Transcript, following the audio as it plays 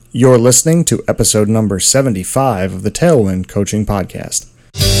You're listening to episode number 75 of the Tailwind Coaching Podcast.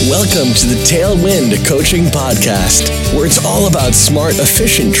 Welcome to the Tailwind Coaching Podcast, where it's all about smart,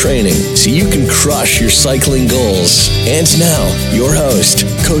 efficient training so you can crush your cycling goals. And now, your host,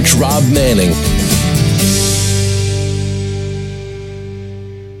 Coach Rob Manning.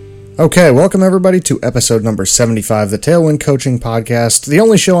 Okay, welcome everybody to episode number 75 of the Tailwind Coaching Podcast, the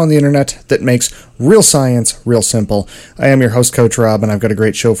only show on the internet that makes real science real simple. I am your host, Coach Rob, and I've got a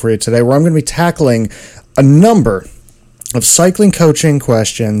great show for you today where I'm going to be tackling a number of cycling coaching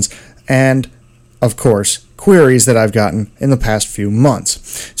questions and, of course, queries that I've gotten in the past few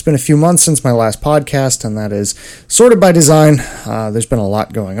months. It's been a few months since my last podcast, and that is sort of by design. There's been a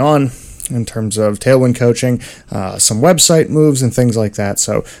lot going on in terms of Tailwind coaching, some website moves and things like that.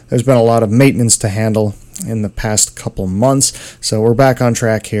 So there's been a lot of maintenance to handle in the past couple months. So we're back on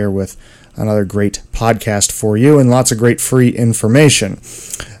track here with another great podcast for you and lots of great free information.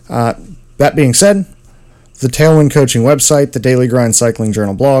 That being said, the Tailwind Coaching website, the Daily Grind Cycling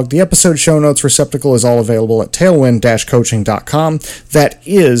Journal blog, the episode show notes receptacle is all available at tailwind-coaching.com. That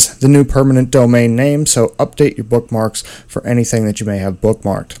is the new permanent domain name, so update your bookmarks for anything that you may have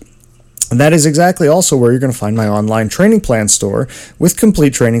bookmarked. And that is exactly also where you're going to find my online training plan store with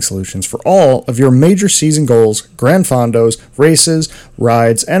complete training solutions for all of your major season goals, grand fondos, races,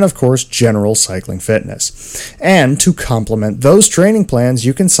 rides, and of course, general cycling fitness. And to complement those training plans,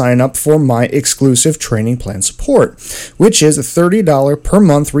 you can sign up for my exclusive training plan support, which is a $30 per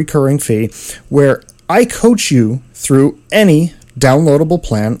month recurring fee where I coach you through any downloadable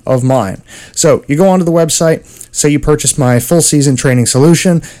plan of mine. So you go onto the website, say you purchase my full season training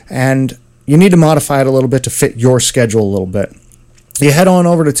solution, and you need to modify it a little bit to fit your schedule a little bit. You head on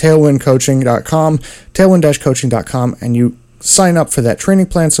over to tailwindcoaching.com, tailwind-coaching.com, and you sign up for that training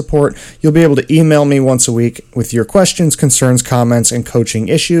plan support. You'll be able to email me once a week with your questions, concerns, comments, and coaching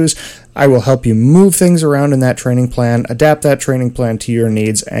issues. I will help you move things around in that training plan, adapt that training plan to your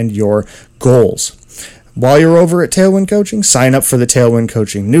needs and your goals. While you're over at Tailwind Coaching, sign up for the Tailwind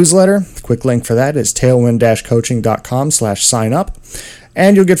Coaching newsletter. The quick link for that is tailwind-coaching.com/sign up.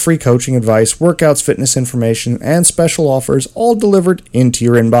 And you'll get free coaching advice, workouts, fitness information, and special offers all delivered into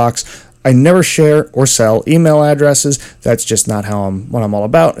your inbox. I never share or sell email addresses. That's just not what I'm all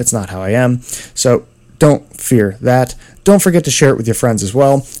about. It's not how I am. So don't fear that. Don't forget to share it with your friends as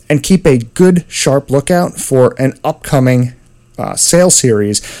well. And keep a good, sharp lookout for an upcoming sale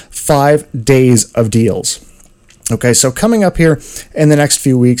series, 5 days of deals. Okay, so coming up here in the next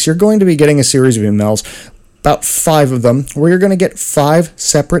few weeks, you're going to be getting a series of emails, about 5 of them, where you're going to get 5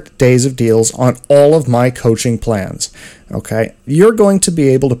 separate days of deals on all of my coaching plans. Okay, you're going to be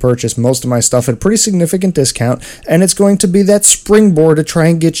able to purchase most of my stuff at a pretty significant discount, and it's going to be that springboard to try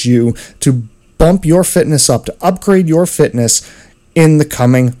and get you to bump your fitness up, to upgrade your fitness in the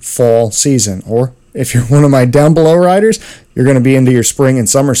coming fall season. Or if you're one of my down below riders, you're going to be into your spring and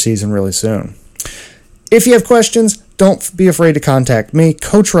summer season really soon. If you have questions, don't be afraid to contact me,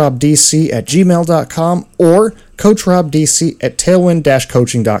 coachrobdc@gmail.com or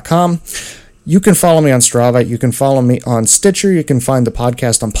coachrobdc@tailwind-coaching.com. You can follow me on Strava. You can follow me on Stitcher. You can find the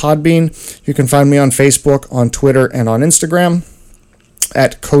podcast on Podbean. You can find me on Facebook, on Twitter, and on Instagram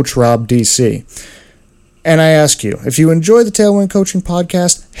at coachrobdc. And I ask you, if you enjoy the Tailwind Coaching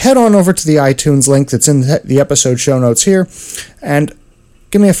Podcast, head on over to the iTunes link that's in the episode show notes here and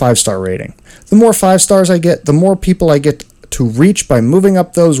give me a 5-star rating. The more 5 stars I get, the more people I get to reach by moving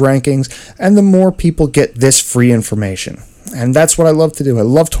up those rankings, and the more people get this free information. And that's what I love to do. I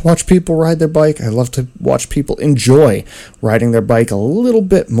love to watch people ride their bike. I love to watch people enjoy riding their bike a little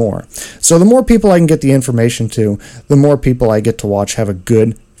bit more. So the more people I can get the information to, the more people I get to watch have a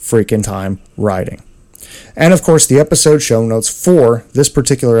good freaking time riding. And of course, the episode show notes for this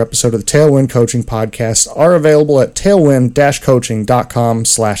particular episode of the Tailwind Coaching Podcast are available at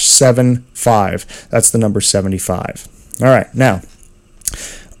tailwind-coaching.com/75. That's the number 75. All right, now,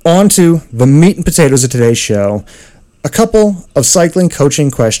 on to the meat and potatoes of today's show. A couple of cycling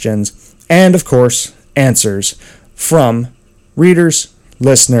coaching questions, and of course, answers from readers,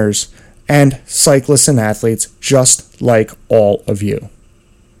 listeners, and cyclists and athletes just like all of you.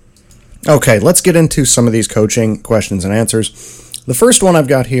 Okay, let's get into some of these coaching questions and answers. The first one I've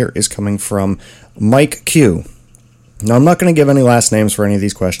got here is coming from Mike Q. Now, I'm not going to give any last names for any of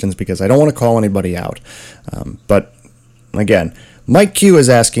these questions because I don't want to call anybody out. But again, Mike Q is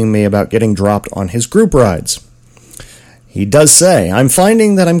asking me about getting dropped on his group rides. He does say, I'm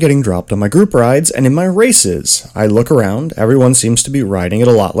finding that I'm getting dropped on my group rides and in my races. I look around, everyone seems to be riding at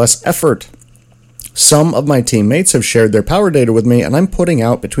a lot less effort. Some of my teammates have shared their power data with me, and I'm putting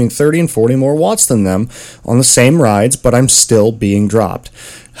out between 30 and 40 more watts than them on the same rides, but I'm still being dropped.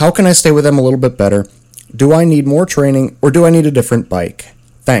 How can I stay with them a little bit better? Do I need more training or do I need a different bike?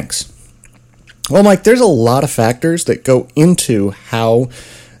 Thanks. Well, Mike, there's a lot of factors that go into how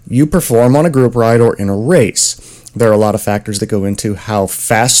you perform on a group ride or in a race. There are a lot of factors that go into how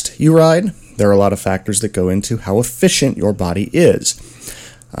fast you ride. There are a lot of factors that go into how efficient your body is.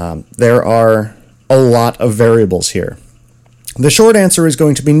 There are a lot of variables here. The short answer is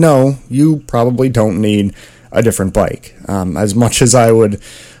going to be no, you probably don't need a different bike. As much as I would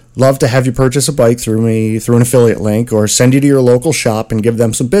love to have you purchase a bike through an affiliate link, or send you to your local shop and give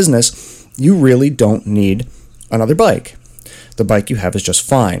them some business, you really don't need another bike. The bike you have is just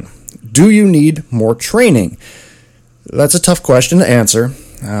fine. Do you need more training? That's a tough question to answer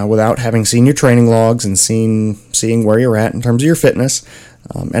without having seen your training logs and seeing where you're at in terms of your fitness.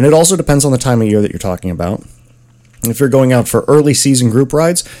 And it also depends on the time of year that you're talking about. If you're going out for early season group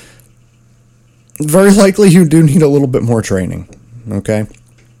rides, very likely you do need a little bit more training, okay?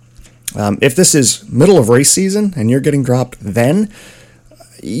 If this is middle of race season and you're getting dropped then,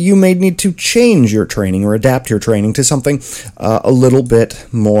 you may need to change your training or adapt your training to something a little bit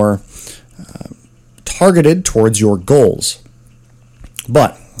more targeted towards your goals.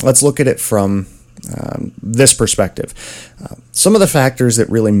 But let's look at it from this perspective. Some of the factors that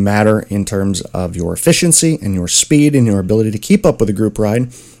really matter in terms of your efficiency and your speed and your ability to keep up with a group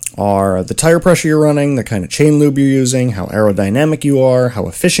ride are the tire pressure you're running, the kind of chain lube you're using, how aerodynamic you are, how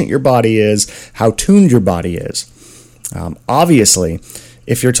efficient your body is, how tuned your body is. Obviously,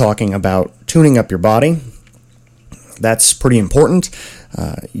 if you're talking about tuning up your body, that's pretty important.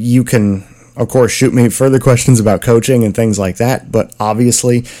 You can, of course, shoot me further questions about coaching and things like that, but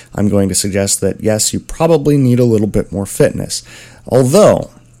obviously I'm going to suggest that, yes, you probably need a little bit more fitness.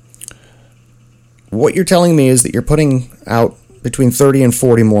 Although, what you're telling me is that you're putting out between 30 and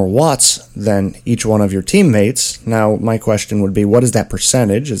 40 more watts than each one of your teammates. Now, my question would be, what is that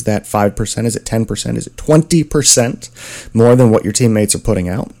percentage? Is that 5%? Is it 10%? Is it 20% more than what your teammates are putting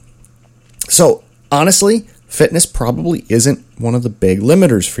out? So, honestly, fitness probably isn't one of the big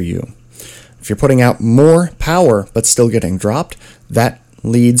limiters for you. If you're putting out more power but still getting dropped, that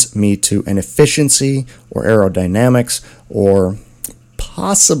leads me to an efficiency or aerodynamics or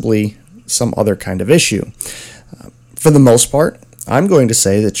possibly some other kind of issue. For the most part, I'm going to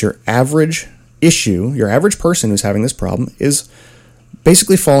say that your average issue, your average person who's having this problem, is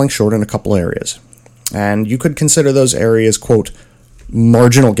basically falling short in a couple areas. And you could consider those areas, quote,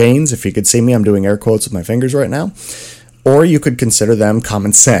 marginal gains. If you could see me, I'm doing air quotes with my fingers right now. Or you could consider them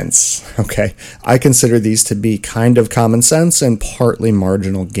common sense, okay? I consider these to be kind of common sense and partly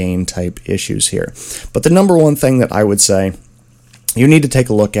marginal gain type issues here. But the number one thing that I would say you need to take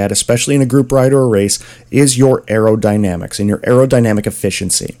a look at, especially in a group ride or a race, is your aerodynamics and your aerodynamic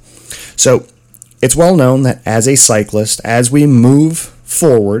efficiency. So it's well known that as a cyclist, as we move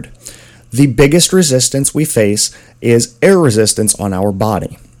forward, the biggest resistance we face is air resistance on our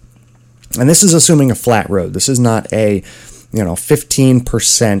body. And this is assuming a flat road. This is not a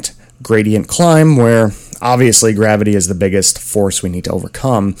 15% gradient climb where obviously gravity is the biggest force we need to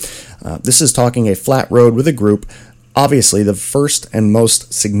overcome. This is talking a flat road with a group. Obviously, the first and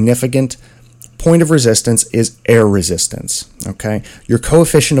most significant point of resistance is air resistance, okay? Your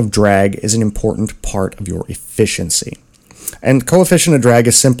coefficient of drag is an important part of your efficiency. And coefficient of drag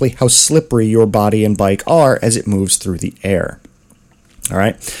is simply how slippery your body and bike are as it moves through the air, all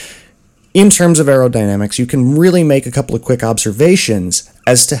right? In terms of aerodynamics, you can really make a couple of quick observations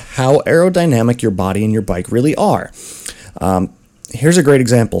as to how aerodynamic your body and your bike really are. Here's a great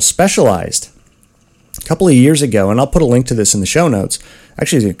example. Specialized, a couple of years ago, and I'll put a link to this in the show notes,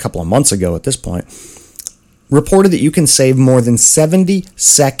 actually a couple of months ago at this point, reported that you can save more than 70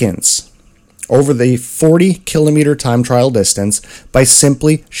 seconds over the 40-kilometer time trial distance by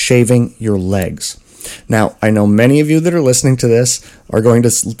simply shaving your legs. Now, I know many of you that are listening to this are going to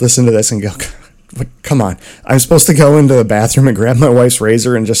listen to this and go, come on, I'm supposed to go into the bathroom and grab my wife's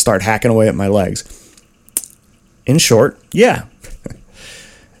razor and just start hacking away at my legs. In short, yeah.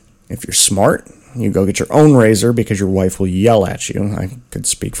 If you're smart, you go get your own razor because your wife will yell at you. I could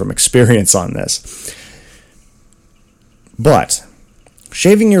speak from experience on this. But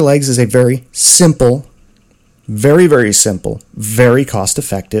shaving your legs is a very simple, very, very simple, very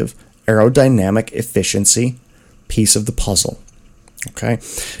cost-effective aerodynamic efficiency piece of the puzzle. Okay?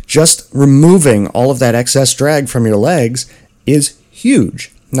 Just removing all of that excess drag from your legs is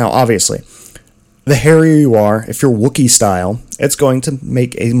huge. Now, obviously, the hairier you are, if you're Wookiee style, it's going to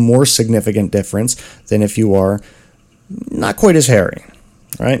make a more significant difference than if you are not quite as hairy,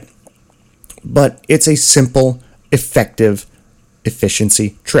 right? But it's a simple, effective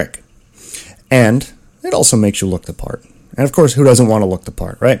efficiency trick. And it also makes you look the part. And of course, who doesn't want to look the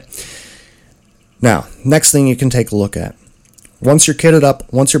part, right? Now, next thing you can take a look at. Once you're kitted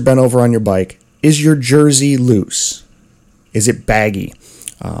up, once you're bent over on your bike, is your jersey loose? Is it baggy?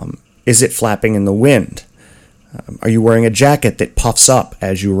 Is it flapping in the wind? Are you wearing a jacket that puffs up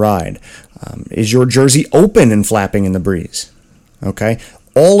as you ride? Is your jersey open and flapping in the breeze? Okay?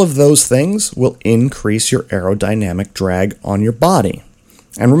 All of those things will increase your aerodynamic drag on your body.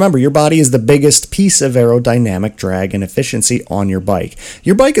 And remember, your body is the biggest piece of aerodynamic drag and efficiency on your bike.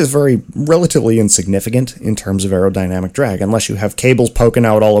 Your bike is relatively insignificant in terms of aerodynamic drag, unless you have cables poking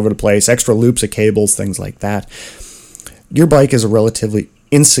out all over the place, extra loops of cables, things like that. Your bike is a relatively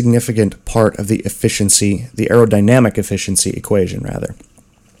insignificant part of the efficiency, the aerodynamic efficiency equation, rather.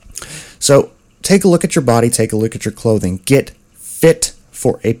 So take a look at your body, take a look at your clothing. Get fit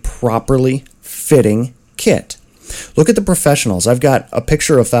for a properly fitting kit. Look at the professionals. I've got a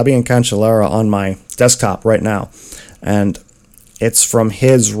picture of Fabian Cancellara on my desktop right now, and it's from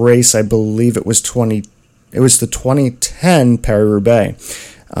his race. I believe it was the 2010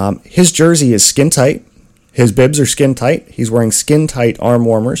 Paris-Roubaix. His jersey is skin tight. His bibs are skin tight. He's wearing skin tight arm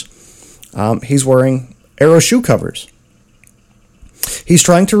warmers. He's wearing aero shoe covers. He's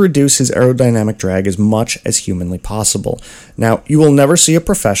trying to reduce his aerodynamic drag as much as humanly possible. Now, you will never see a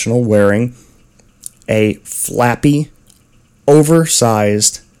professional wearing a flappy,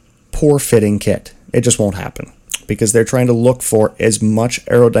 oversized, poor-fitting kit. It just won't happen because they're trying to look for as much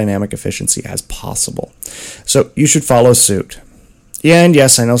aerodynamic efficiency as possible. So you should follow suit. Yeah, and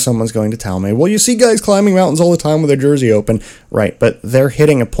yes, I know someone's going to tell me, well, you see guys climbing mountains all the time with their jersey open. Right, but they're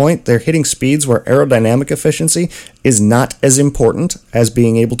hitting a point, they're hitting speeds where aerodynamic efficiency is not as important as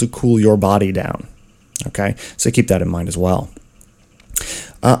being able to cool your body down. Okay, so keep that in mind as well.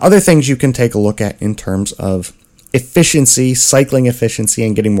 Other things you can take a look at in terms of efficiency, cycling efficiency,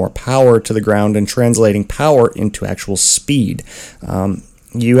 and getting more power to the ground and translating power into actual speed.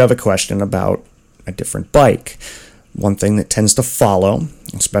 You have a question about a different bike. One thing that tends to follow,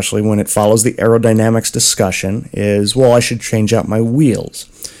 especially when it follows the aerodynamics discussion, is, well, I should change out my wheels.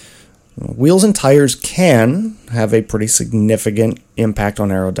 Wheels and tires can have a pretty significant impact on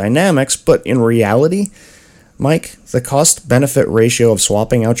aerodynamics, but in reality, Mike, the cost-benefit ratio of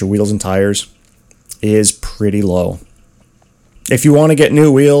swapping out your wheels and tires is pretty low. If you want to get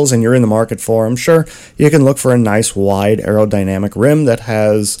new wheels and you're in the market for them, sure, you can look for a nice wide aerodynamic rim that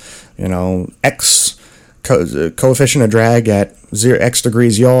has, X coefficient of drag at X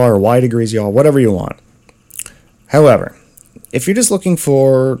degrees yaw or Y degrees yaw, whatever you want. However, if you're just looking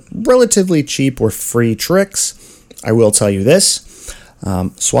for relatively cheap or free tricks, I will tell you this.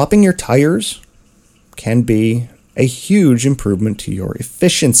 Swapping your tires can be a huge improvement to your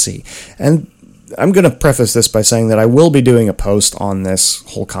efficiency. And I'm going to preface this by saying that I will be doing a post on this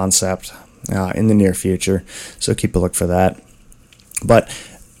whole concept in the near future, so keep a look for that. But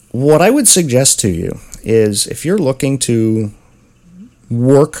what I would suggest to you is if you're looking to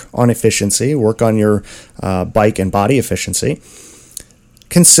work on efficiency, work on your bike and body efficiency,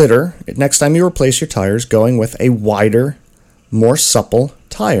 consider, next time you replace your tires, going with a wider, more supple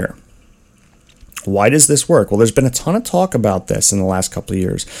tire. Why does this work? Well, there's been a ton of talk about this in the last couple of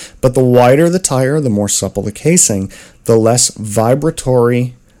years, but the wider the tire, the more supple the casing, the less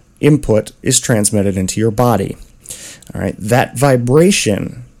vibratory input is transmitted into your body. All right, that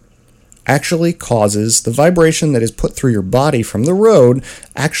vibration actually causes, the vibration that is put through your body from the road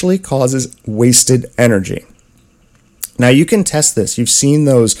actually causes wasted energy. Now, you can test this. You've seen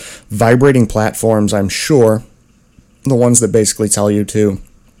those vibrating platforms, I'm sure, the ones that basically tell you to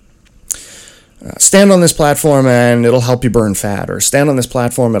stand on this platform and it'll help you burn fat, or stand on this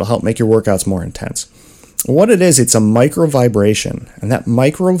platform, it'll help make your workouts more intense. What it is, it's a micro vibration, and that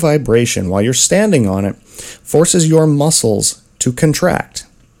micro vibration, while you're standing on it, forces your muscles to contract.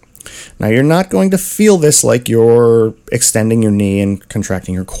 Now, you're not going to feel this like you're extending your knee and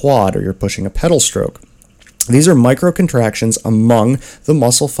contracting your quad, or you're pushing a pedal stroke. These are micro contractions among the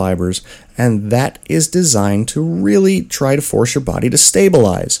muscle fibers, and that is designed to really try to force your body to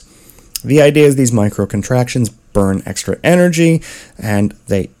stabilize. The idea is these micro contractions burn extra energy, and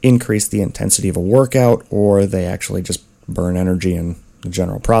they increase the intensity of a workout, or they actually just burn energy in the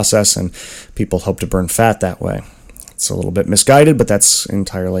general process, and people hope to burn fat that way. It's a little bit misguided, but that's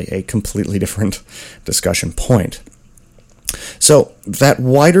entirely a completely different discussion point. So that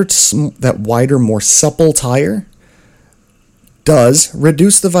wider, more supple tire does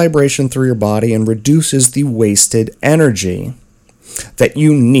reduce the vibration through your body and reduces the wasted energy that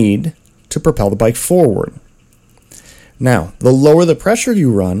you need to propel the bike forward. Now, the lower the pressure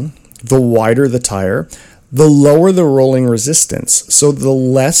you run, the wider the tire, the lower the rolling resistance, so the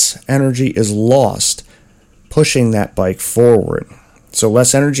less energy is lost pushing that bike forward. So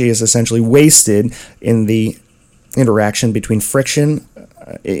less energy is essentially wasted in the interaction of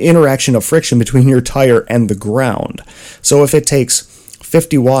friction between your tire and the ground. So if it takes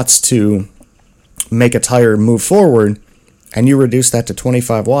 50 watts to make a tire move forward, and you reduce that to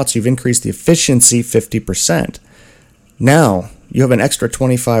 25 watts, you've increased the efficiency 50%. Now, you have an extra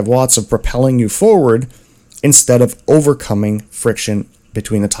 25 watts of propelling you forward instead of overcoming friction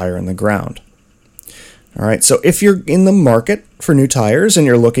between the tire and the ground. All right, so if you're in the market for new tires and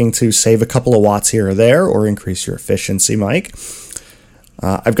you're looking to save a couple of watts here or there or increase your efficiency, Mike,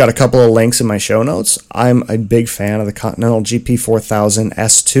 I've got a couple of links in my show notes. I'm a big fan of the Continental GP4000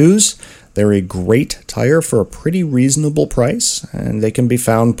 S2s. They're a great tire for a pretty reasonable price, and they can be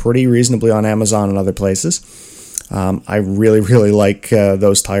found pretty reasonably on Amazon and other places. I really, really like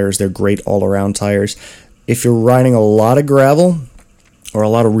those tires. They're great all-around tires. If you're riding a lot of gravel or a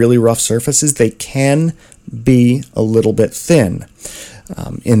lot of really rough surfaces, they can be a little bit thin.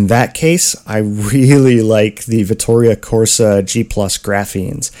 In that case, I really like the Vittoria Corsa G Plus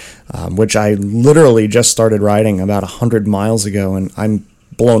Graphenes, which I literally just started riding about 100 miles ago, and I'm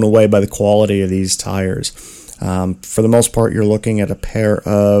blown away by the quality of these tires. For the most part, you're looking at a pair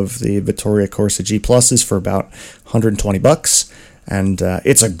of the Vittoria Corsa G Pluses for about $120, and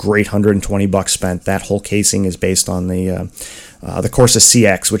it's a great $120 spent. That whole casing is based on the Corsa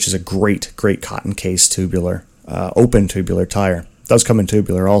CX, which is a great cotton case tubular, open tubular tire. It does come in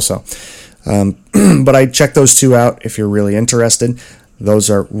tubular also. But I check those two out if you're really interested. Those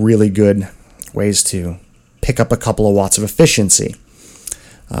are really good ways to pick up a couple of watts of efficiency.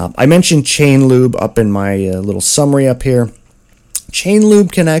 I mentioned chain lube up in my little summary up here. Chain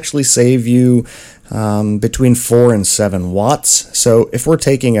lube can actually save you between 4 and 7 watts. So if we're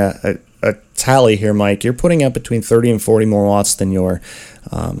taking a tally here, Mike, you're putting up between 30 and 40 more watts than your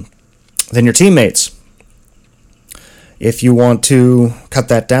teammates. If you want to cut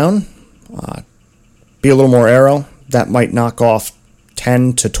that down, be a little more aero, that might knock off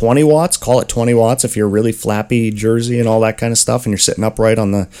 10 to 20 watts, call it 20 watts if you're really flappy jersey and all that kind of stuff and you're sitting upright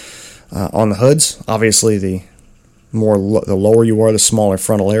on the hoods. Obviously, the lower you are, the smaller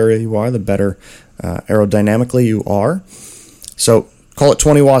frontal area you are, the better aerodynamically you are. So call it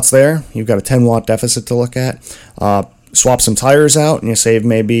 20 watts there. You've got a 10 watt deficit to look at. Swap some tires out and you save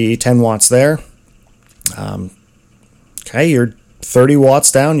maybe 10 watts there. Okay, you're 30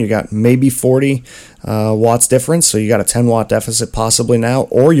 watts down, you got maybe 40 watts difference, so you got a 10 watt deficit possibly now,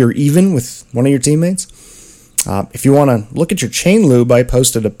 or you're even with one of your teammates. If you want to look at your chain lube, I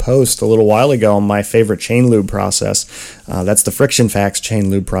posted a post a little while ago on my favorite chain lube process. That's the Friction Facts chain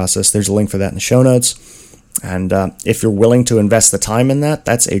lube process. There's a link for that in the show notes. And if you're willing to invest the time in that,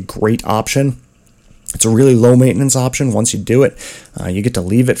 that's a great option. It's a really low maintenance option. Once you do it, you get to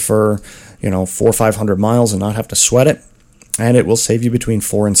leave it for 400 or 500 miles and not have to sweat it. And it will save you between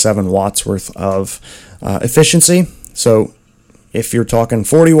 4 and 7 watts worth of efficiency. So if you're talking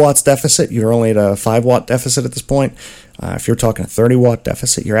 40 watts deficit, you're only at a 5 watt deficit at this point. If you're talking a 30 watt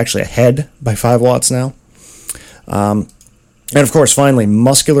deficit, you're actually ahead by 5 watts now. And of course, finally,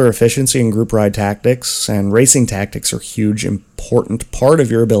 muscular efficiency and group ride tactics and racing tactics are a huge, important part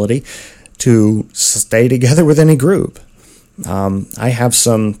of your ability to stay together with any group. I have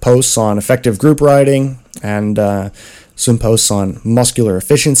some posts on effective group riding and some posts on muscular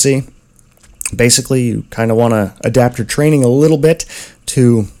efficiency. Basically, you kind of want to adapt your training a little bit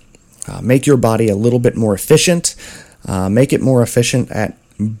to make your body a little bit more efficient, make it more efficient at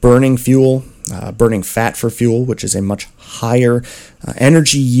burning fuel, burning fat for fuel, which is a much higher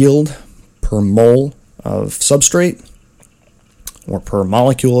energy yield per mole of substrate, or per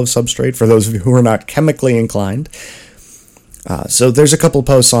molecule of substrate, for those of you who are not chemically inclined. So there's a couple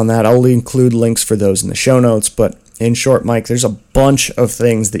posts on that. I'll include links for those in the show notes, but in short, Mike, there's a bunch of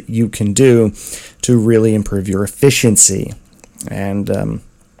things that you can do to really improve your efficiency and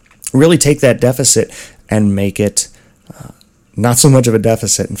really take that deficit and make it not so much of a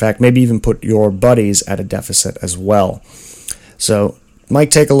deficit. In fact, maybe even put your buddies at a deficit as well. So, Mike,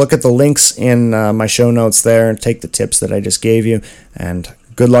 take a look at the links in my show notes there and take the tips that I just gave you. And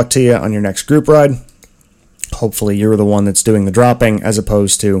good luck to you on your next group ride. Hopefully you're the one that's doing the dropping as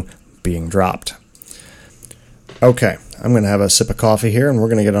opposed to being dropped. Okay, I'm going to have a sip of coffee here, and we're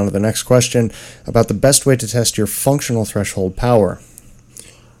going to get on to the next question about the best way to test your functional threshold power.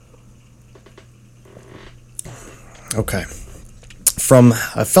 Okay, from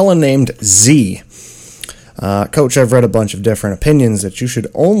a fella named Z. Coach, I've read a bunch of different opinions that you should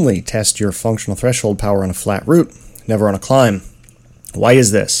only test your functional threshold power on a flat route, never on a climb. Why is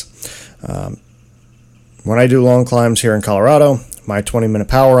this? When I do long climbs here in Colorado, My 20-minute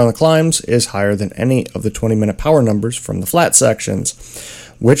power on the climbs is higher than any of the 20-minute power numbers from the flat sections.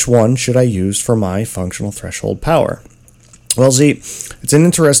 Which one should I use for my functional threshold power? Well, Z, it's an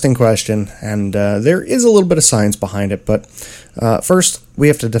interesting question, and there is a little bit of science behind it, but first we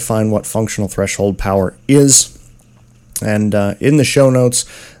have to define what functional threshold power is. And in the show notes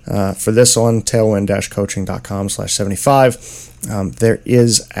for this one, tailwind-coaching.com/75, there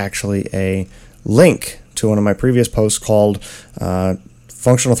is actually a link to one of my previous posts called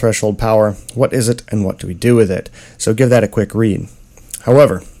Functional Threshold Power, What is it and what do we do with it? So give that a quick read.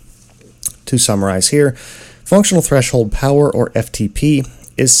 However, to summarize here, functional threshold power, or FTP,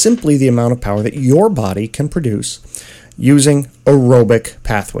 is simply the amount of power that your body can produce using aerobic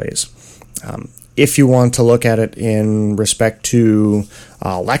pathways. If you want to look at it in respect to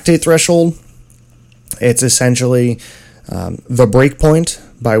lactate threshold, it's essentially the break point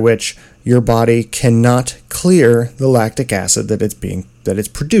by which your body cannot clear the lactic acid that it's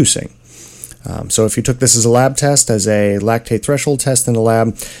producing. So if you took this as a lab test, as a lactate threshold test in the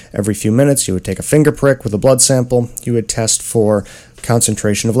lab, every few minutes you would take a finger prick with a blood sample, you would test for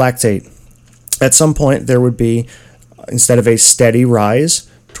concentration of lactate. At some point there would be, instead of a steady rise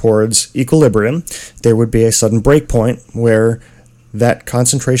towards equilibrium, there would be a sudden break point where that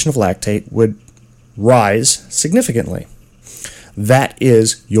concentration of lactate would rise significantly. That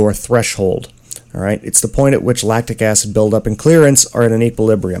is your threshold. All right, it's the point at which lactic acid buildup and clearance are at an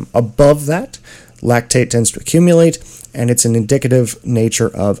equilibrium. Above that, lactate tends to accumulate, and it's an indicative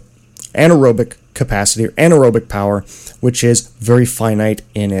nature of anaerobic capacity or anaerobic power, which is very finite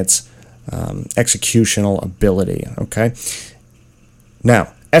in its executional ability. Okay.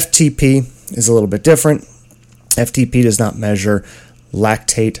 Now, FTP is a little bit different. FTP does not measure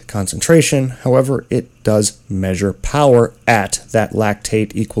lactate concentration. However, it does measure power at that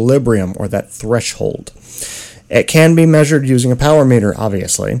lactate equilibrium, or that threshold. It can be measured using a power meter,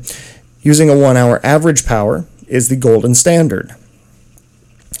 obviously. Using a 1-hour average power is the golden standard.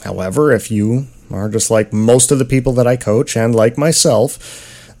 However, if you are just like most of the people that I coach, and like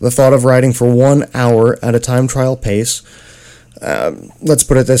myself, the thought of riding for 1 hour at a time trial pace, let's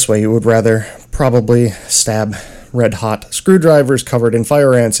put it this way, you would rather probably stab red-hot screwdrivers covered in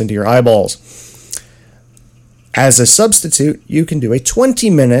fire ants into your eyeballs. As a substitute, you can do a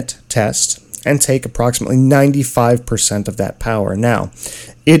 20-minute test and take approximately 95% of that power. Now,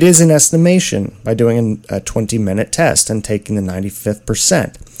 it is an estimation by doing a 20-minute test and taking the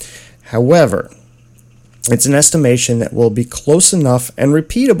 95%. However, it's an estimation that will be close enough and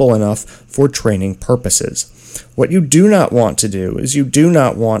repeatable enough for training purposes. What you do not want to do is you do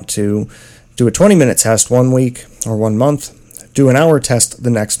not want to do a 20-minute test 1 week or 1 month, do an hour test the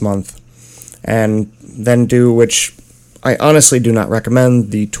next month, and then do, which I honestly do not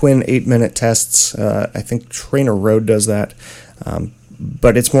recommend, the twin 8-minute tests. I think Trainer Road does that,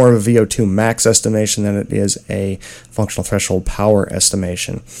 but it's more of a VO2 max estimation than it is a functional threshold power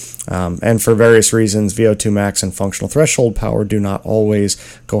estimation. And for various reasons, VO2 max and functional threshold power do not always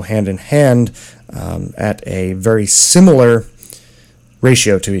go hand in hand at a very similar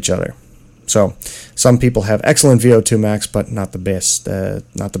ratio to each other. So some people have excellent VO2 max, but not the best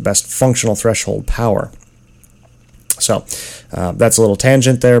functional threshold power. So that's a little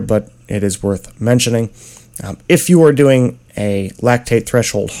tangent there, but it is worth mentioning. If you are doing a lactate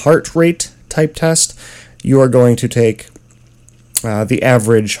threshold heart rate type test, you are going to take the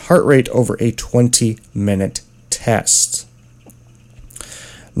average heart rate over a 20-minute test.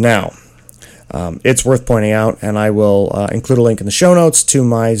 Now, it's worth pointing out, and I will include a link in the show notes to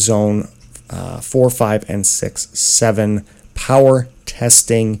my zone 4, 5, and 6, 7 power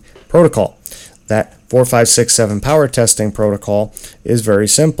testing protocol. That 4, 5, 6, 7 power testing protocol is very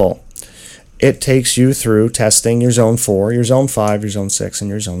simple. It takes you through testing your zone 4, your zone 5, your zone 6, and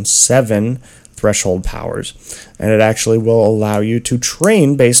your zone 7 threshold powers. And it actually will allow you to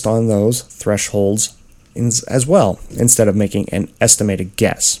train based on those thresholds as well, instead of making an estimated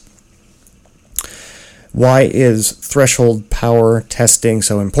guess. Why is threshold power testing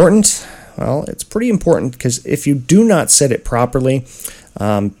so important? Well, it's pretty important because if you do not set it properly,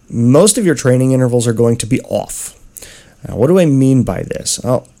 most of your training intervals are going to be off. Now, what do I mean by this?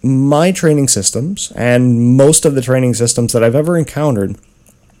 Well, my training systems, and most of the training systems that I've ever encountered,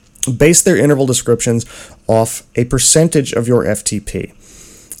 base their interval descriptions off a percentage of your FTP.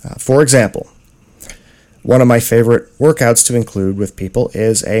 For example, one of my favorite workouts to include with people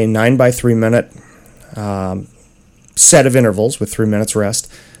is a 9x3 minute set of intervals with 3 minutes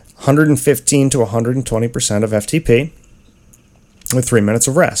rest, 115 to 120% of FTP with 3 minutes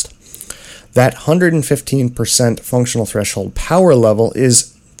of rest. That 115% functional threshold power level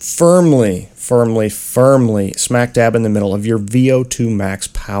is firmly smack dab in the middle of your VO2 max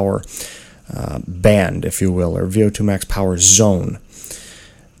power band, if you will, or VO2 max power zone.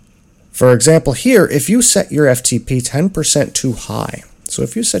 For example, here, if you set your FTP 10% too high, so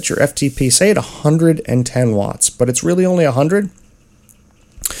if you set your FTP, say at 110 watts, but it's really only 100,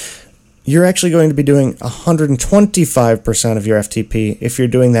 you're actually going to be doing 125% of your FTP if you're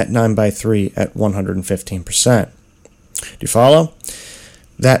doing that 9x3 at 115%. Do you follow?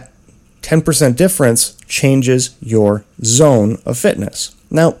 That 10% difference changes your zone of fitness.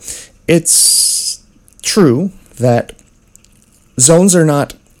 Now, it's true that zones are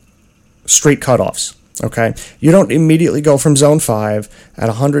not straight cutoffs, okay? You don't immediately go from zone 5 at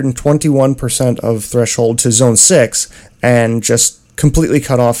 121% of threshold to zone 6 and just completely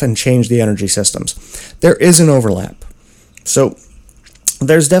cut off and change the energy systems. There is an overlap. So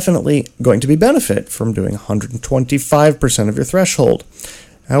there's definitely going to be benefit from doing 125% of your threshold.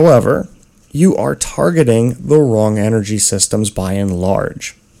 However, you are targeting the wrong energy systems by and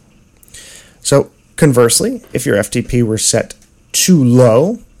large. So conversely, if your FTP were set too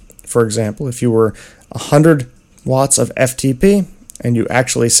low, for example, if you were 100 watts of FTP and you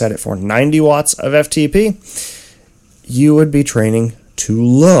actually set it for 90 watts of FTP, you would be training too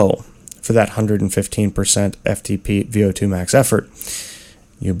low for that 115% FTP VO2 max effort.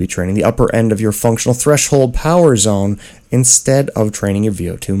 You'll be training the upper end of your functional threshold power zone instead of training your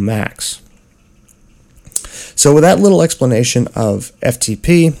VO2 max. So with that little explanation of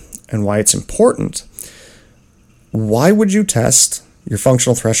FTP and why it's important, why would you test your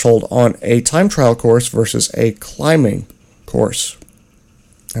functional threshold on a time trial course versus a climbing course?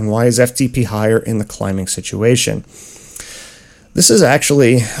 And why is FTP higher in the climbing situation? This is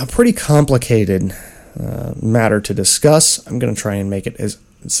actually a pretty complicated matter to discuss. I'm going to try and make it as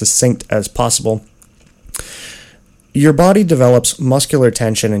succinct as possible. Your body develops muscular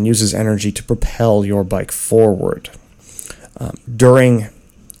tension and uses energy to propel your bike forward. During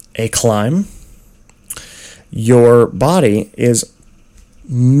a climb, your body is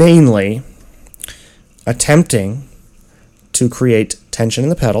mainly attempting to create tension in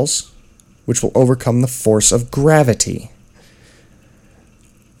the pedals, which will overcome the force of gravity.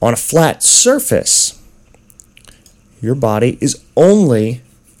 On a flat surface, your body is only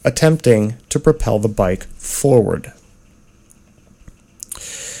attempting to propel the bike forward.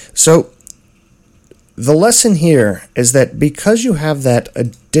 So, the lesson here is that because you have that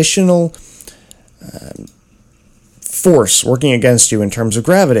additional force working against you in terms of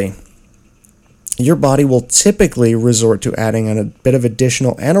gravity, your body will typically resort to adding a bit of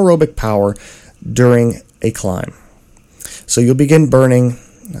additional anaerobic power during a climb. So you'll begin burning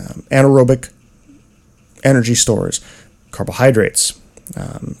anaerobic energy stores, carbohydrates,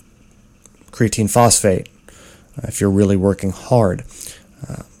 creatine phosphate, if you're really working hard,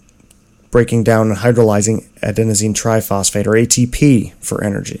 breaking down and hydrolyzing adenosine triphosphate, or ATP, for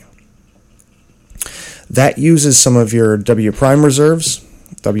energy. That uses some of your W' reserves.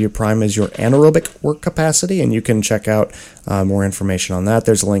 W' is your anaerobic work capacity, and you can check out more information on that.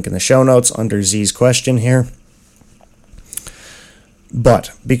 There's a link in the show notes under Z's question here.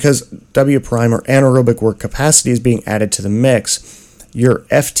 But because W' or anaerobic work capacity is being added to the mix, your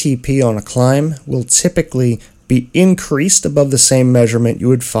FTP on a climb will typically be increased above the same measurement you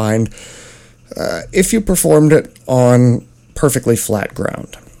would find if you performed it on perfectly flat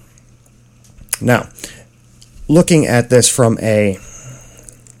ground. Now, looking at this from a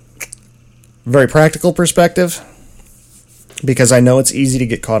very practical perspective, because I know it's easy to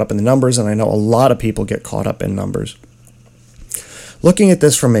get caught up in the numbers, and I know a lot of people get caught up in numbers. Looking at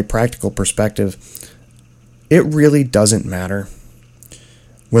this from a practical perspective, it really doesn't matter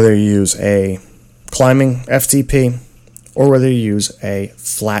whether you use a climbing FTP or whether you use a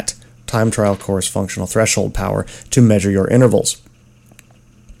flat time trial course functional threshold power to measure your intervals.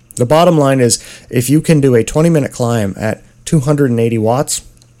 The bottom line is, if you can do a 20-minute climb at 280 watts,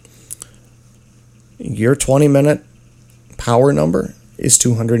 your 20-minute power number is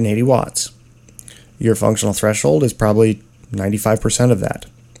 280 watts. Your functional threshold is probably 95% of that,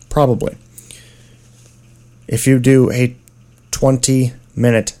 probably. If you do a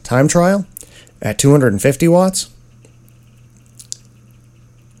 20-minute time trial at 250 watts,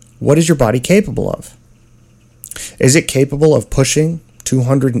 what is your body capable of? Is it capable of pushing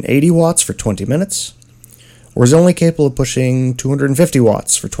 280 watts for 20 minutes? Or is it only capable of pushing 250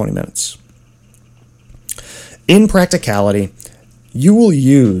 watts for 20 minutes? In practicality, you will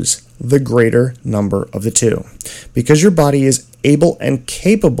use the greater number of the two, because your body is able and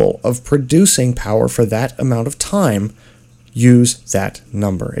capable of producing power for that amount of time. Use that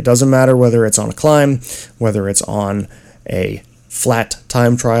number. It doesn't matter whether it's on a climb, whether it's on a flat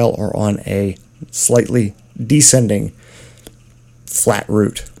time trial or on a slightly descending flat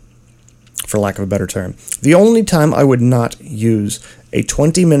route, for lack of a better term. The only time I would not use a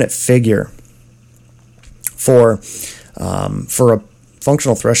 20-minute figure for a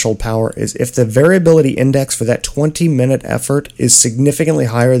functional threshold power is if the variability index for that 20-minute effort is significantly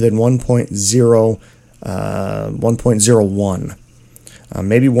higher than 1.01.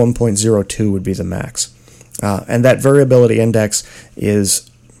 Maybe 1.02 would be the max. And that variability index is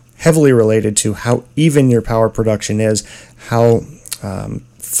heavily related to how even your power production is, how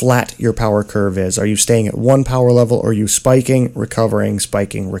flat your power curve is. Are you staying at one power level, or are you spiking, recovering,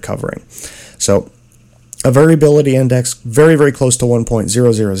 spiking, recovering? So a variability index very, very close to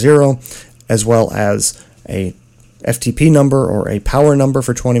 1.000, as well as a FTP number or a power number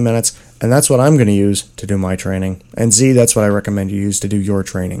for 20 minutes, and that's what I'm going to use to do my training. And Z, that's what I recommend you use to do your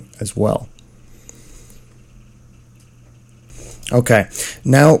training as well. Okay,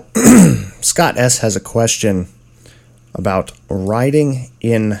 now Scott S. has a question about riding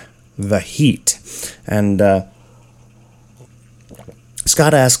in the heat. And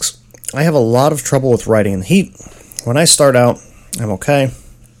Scott asks, I have a lot of trouble with riding in the heat. When I start out, I'm okay.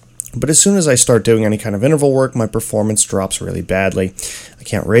 But as soon as I start doing any kind of interval work, my performance drops really badly. I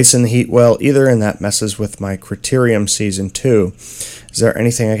can't race in the heat well either, and that messes with my criterium season 2. Is there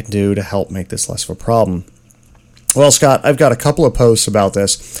anything I can do to help make this less of a problem? Well, Scott, I've got a couple of posts about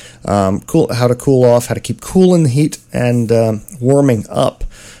this. How to cool off, how to keep cool in the heat, and warming up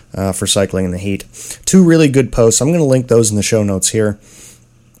for cycling in the heat. 2 really good posts. I'm going to link those in the show notes here.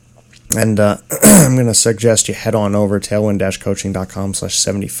 And I'm going to suggest you head on over to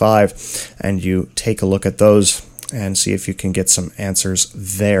tailwind-coaching.com/75 and you take a look at those and see if you can get some answers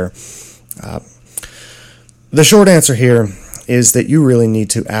there. The short answer here is that you really need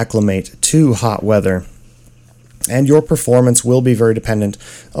to acclimate to hot weather, and your performance will be very dependent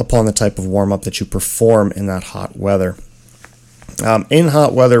upon the type of warm-up that you perform in that hot weather. In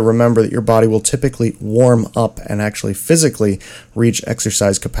hot weather, remember that your body will typically warm up and actually physically reach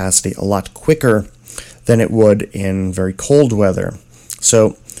exercise capacity a lot quicker than it would in very cold weather.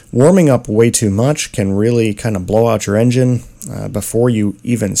 So warming up way too much can really kind of blow out your engine before you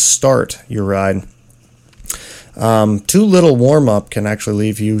even start your ride. Too little warm-up can actually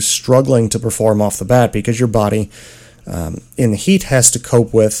leave you struggling to perform off the bat because your body in the heat has to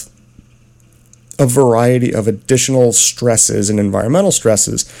cope with a variety of additional stresses and environmental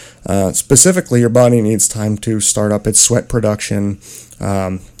stresses. Specifically, your body needs time to start up its sweat production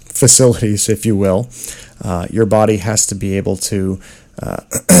facilities, if you will. Your body has to be able to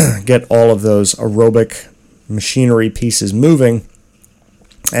get all of those aerobic machinery pieces moving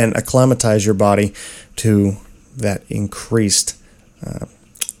and acclimatize your body to that increased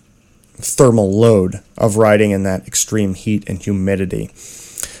thermal load of riding in that extreme heat and humidity.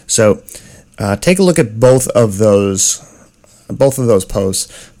 So take a look at both of those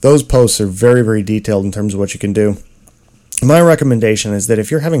posts. Those posts are very, very detailed in terms of what you can do. My recommendation is that if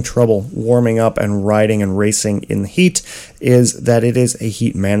you're having trouble warming up and riding and racing in the heat, is that it is a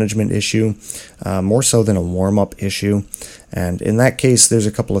heat management issue, more so than a warm-up issue. And in that case, there's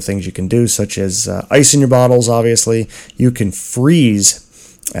a couple of things you can do, such as ice in your bottles, obviously. You can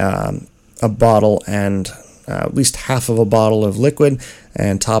freeze a bottle and at least half of a bottle of liquid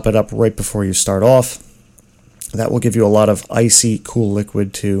and top it up right before you start off. That will give you a lot of icy, cool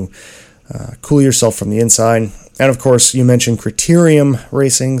liquid to cool yourself from the inside. And of course, you mentioned criterium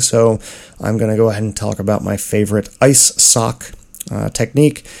racing, so I'm going to go ahead and talk about my favorite ice sock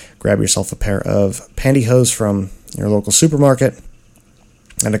technique. Grab yourself a pair of pantyhose from your local supermarket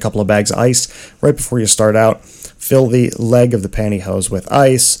and a couple of bags of ice. Right before you start out, fill the leg of the pantyhose with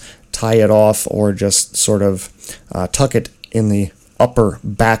ice, tie it off, or just sort of tuck it in the upper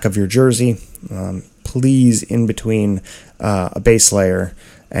back of your jersey. Please, in between a base layer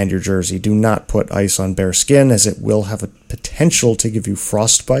and your jersey, do not put ice on bare skin, as it will have a potential to give you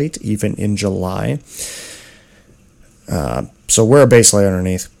frostbite even in July. So wear a base layer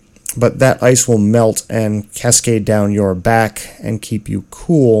underneath. But that ice will melt and cascade down your back and keep you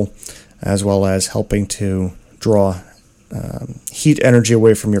cool, as well as helping to draw heat energy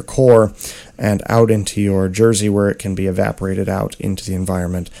away from your core and out into your jersey, where it can be evaporated out into the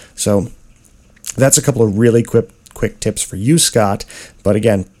environment. So that's a couple of really quick tips for you, Scott. But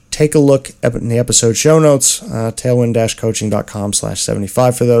again, take a look in the episode show notes,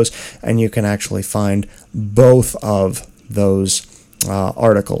 tailwind-coaching.com/75 for those, and you can actually find both of those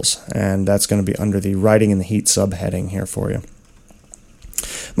articles, and that's going to be under the Riding in the Heat subheading here for you.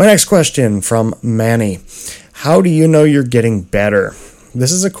 My next question from Manny. How do you know you're getting better?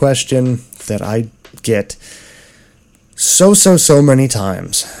 This is a question that I get so many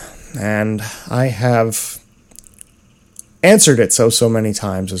times, and I have answered it so many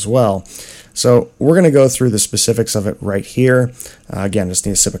times as well. So we're going to go through the specifics of it right here. Again, just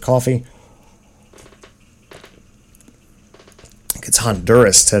need a sip of coffee. It's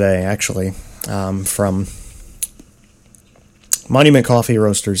Honduras today, actually, from Monument Coffee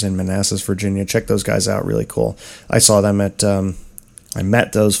Roasters in Manassas, Virginia. Check those guys out, really cool. I saw them I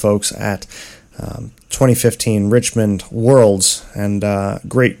met those folks at 2015 Richmond Worlds, and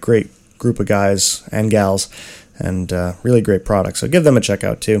great group of guys and gals, and really great products. So give them a check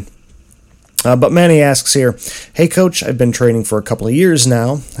out too. But Manny asks here, "Hey coach, I've been training for a couple of years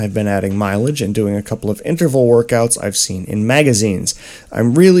now. I've been adding mileage and doing a couple of interval workouts I've seen in magazines.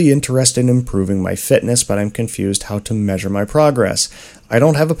 I'm really interested in improving my fitness, but I'm confused how to measure my progress. I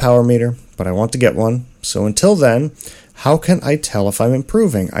don't have a power meter, but I want to get one. So until then, how can I tell if I'm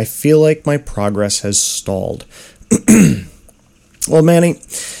improving? I feel like my progress has stalled." Well, Manny,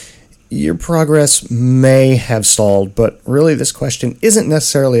 your progress may have stalled, but really this question isn't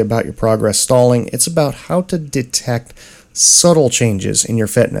necessarily about your progress stalling. It's about how to detect subtle changes in your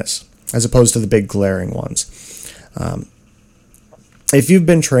fitness, as opposed to the big glaring ones. If you've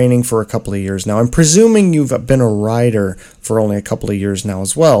been training for a couple of years now, I'm presuming you've been a rider for only a couple of years now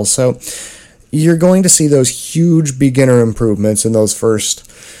as well, so you're going to see those huge beginner improvements in those first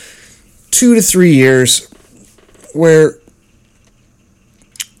 2 to 3 years, where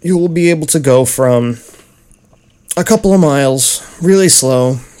you will be able to go from a couple of miles really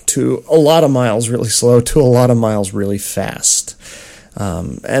slow to a lot of miles really slow to a lot of miles really fast.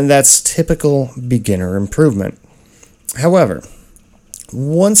 And that's typical beginner improvement. However,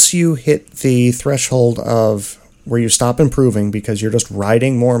 once you hit the threshold of where you stop improving because you're just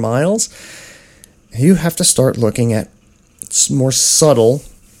riding more miles, you have to start looking at more subtle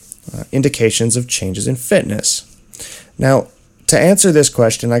indications of changes in fitness. Now, to answer this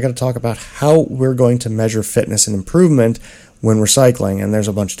question, I got to talk about how we're going to measure fitness and improvement when we're cycling, and there's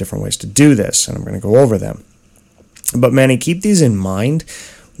a bunch of different ways to do this, and I'm going to go over them. But Manny, keep these in mind.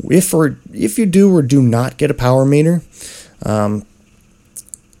 If you do or do not get a power meter,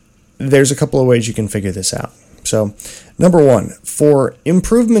 there's a couple of ways you can figure this out. So, number one, for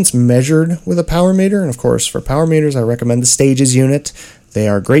improvements measured with a power meter, and of course for power meters I recommend the Stages unit. They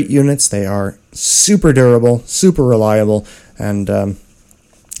are great units. They are super durable, super reliable, and the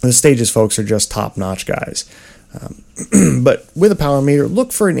Stages folks are just top-notch guys. But with a power meter,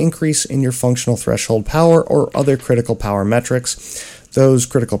 look for an increase in your functional threshold power or other critical power metrics. Those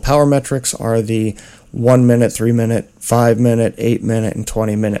critical power metrics are the 1 minute, 3 minute, 5 minute, 8 minute, and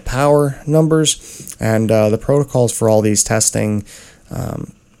 20 minute power numbers. And the protocols for all these testing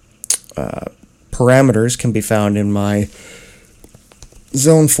parameters can be found in my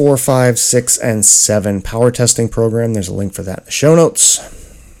Zone 4, 5, 6, and 7 power testing program. There's a link for that in the show notes.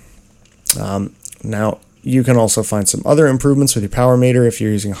 Now, you can also find some other improvements with your power meter if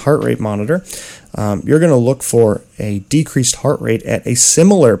you're using a heart rate monitor. You're going to look for a decreased heart rate at a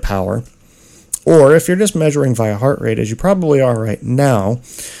similar power, or if you're just measuring via heart rate, as you probably are right now,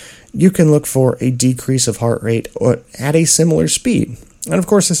 you can look for a decrease of heart rate at a similar speed. And of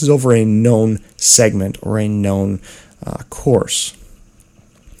course, this is over a known segment or a known course.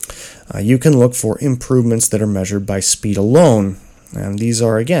 You can look for improvements that are measured by speed alone. And these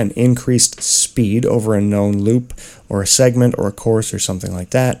are, again, increased speed over a known loop or a segment or a course or something like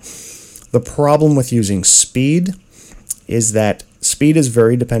that. The problem with using speed is that speed is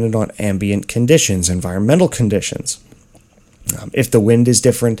very dependent on ambient conditions, environmental conditions. If the wind is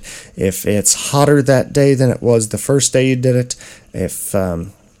different, if it's hotter that day than it was the first day you did it, if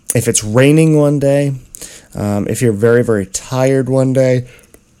it's raining one day, if you're very, very tired one day.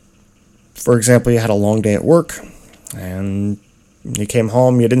 For example, you had a long day at work and you came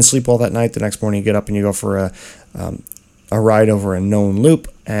home, you didn't sleep well that night. The next morning you get up and you go for a ride over a known loop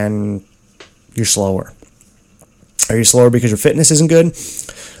and you're slower. Are you slower because your fitness isn't good?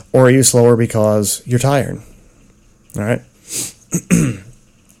 Or are you slower because you're tired? All right.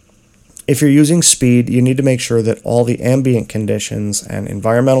 If you're using speed, you need to make sure that all the ambient conditions and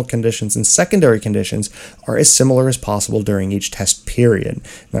environmental conditions and secondary conditions are as similar as possible during each test period.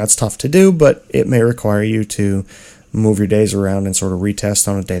 Now, it's tough to do, but it may require you to move your days around and sort of retest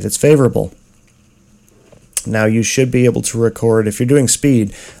on a day that's favorable. Now, you should be able to record, if you're doing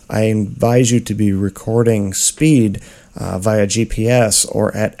speed, I advise you to be recording speed via GPS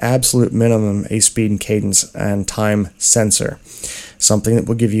or at absolute minimum a speed and cadence and time sensor. Something that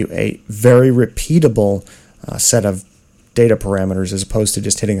will give you a very repeatable set of data parameters as opposed to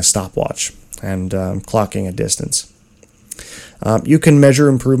just hitting a stopwatch and clocking a distance. You can measure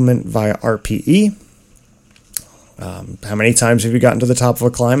improvement via RPE. How many times have you gotten to the top of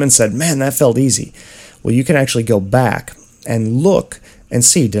a climb and said, man, that felt easy? Well, you can actually go back and look and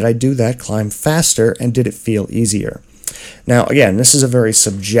see, did I do that climb faster and did it feel easier? Now, again, this is a very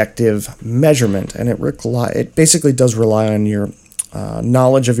subjective measurement, and it basically does rely on your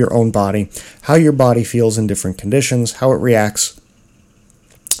knowledge of your own body, how your body feels in different conditions, how it reacts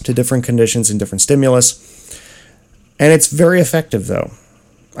to different conditions and different stimulus. And it's very effective, though.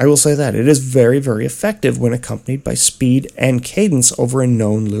 I will say that. It is very, very effective when accompanied by speed and cadence over a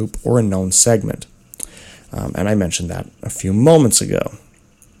known loop or a known segment. And I mentioned that a few moments ago.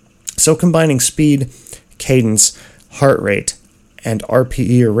 So combining speed, cadence, heart rate, and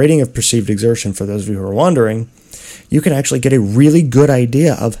RPE, or rating of perceived exertion, for those of you who are wondering, you can actually get a really good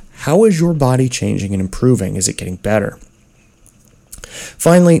idea of how is your body changing and improving. Is it getting better?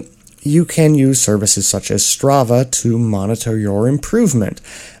 Finally, you can use services such as Strava to monitor your improvement.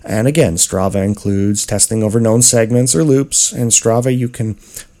 And again, Strava includes testing over known segments or loops. In Strava, you can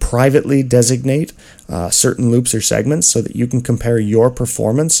privately designate certain loops or segments so that you can compare your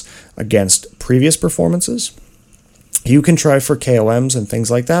performance against previous performances. You can try for KOMs and things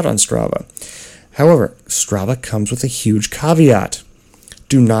like that on Strava. However, Strava comes with a huge caveat.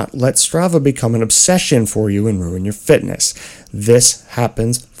 Do not let Strava become an obsession for you and ruin your fitness. This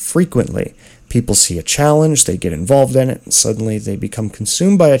happens frequently. People see a challenge, they get involved in it, and suddenly they become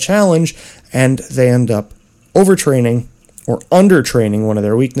consumed by a challenge, and they end up overtraining or undertraining one of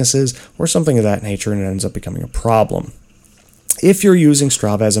their weaknesses or something of that nature, and it ends up becoming a problem. If you're using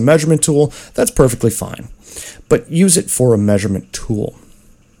Strava as a measurement tool, that's perfectly fine, but use it for a measurement tool.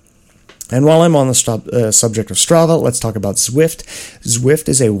 And while I'm on the subject of Strava, let's talk about Zwift. Zwift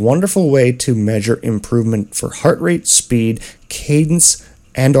is a wonderful way to measure improvement for heart rate, speed, cadence,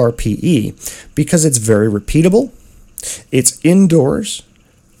 and RPE because it's very repeatable, it's indoors,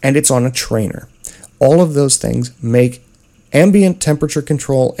 and it's on a trainer. All of those things make ambient temperature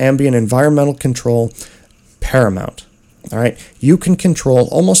control, ambient environmental control paramount. All right, you can control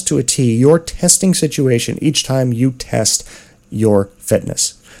almost to a T your testing situation each time you test your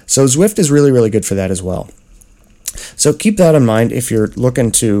fitness. So Zwift is really, really good for that as well. So keep that in mind if you're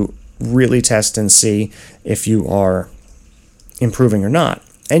looking to really test and see if you are improving or not.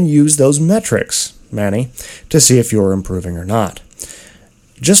 And use those metrics, Manny, to see if you're improving or not.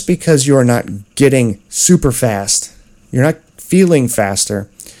 Just because you're not getting super fast, you're not feeling faster,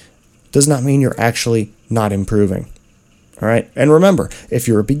 does not mean you're actually not improving. All right, and remember, if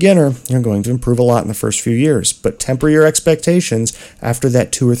you're a beginner, you're going to improve a lot in the first few years, but temper your expectations after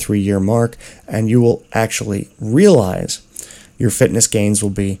that 2 or 3 year mark, and you will actually realize your fitness gains will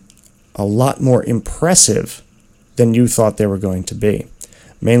be a lot more impressive than you thought they were going to be,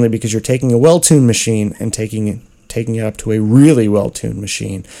 mainly because you're taking a well-tuned machine and taking it up to a really well-tuned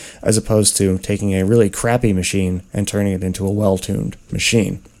machine, as opposed to taking a really crappy machine and turning it into a well-tuned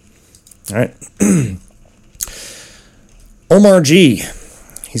machine. All right. Omar G.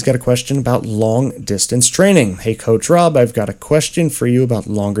 He's got a question about long-distance training. Hey, Coach Rob, I've got a question for you about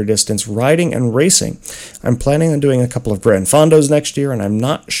longer-distance riding and racing. I'm planning on doing a couple of Gran Fondos next year, and I'm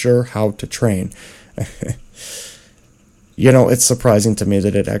not sure how to train. You know, it's surprising to me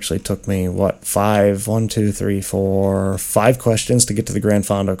that it actually took me, 5 questions to get to the Gran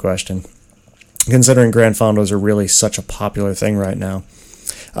Fondo question, considering Gran Fondos are really such a popular thing right now.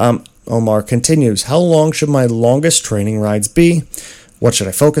 Omar continues, how long should my longest training rides be? What should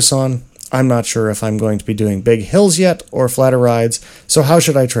I focus on? I'm not sure if I'm going to be doing big hills yet or flatter rides, so how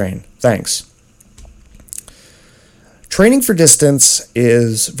should I train? Thanks. Training for distance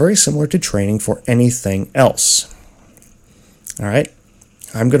is very similar to training for anything else. All right,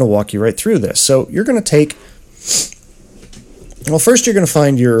 I'm going to walk you right through this. So you're going to first you're going to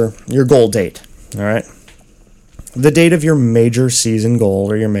find your goal date, all right? The date of your major season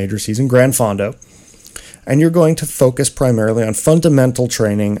goal or your major season Gran Fondo, and you're going to focus primarily on fundamental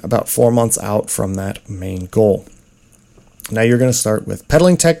training about 4 months out from that main goal. Now you're going to start with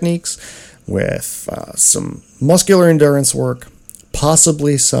pedaling techniques, with some muscular endurance work,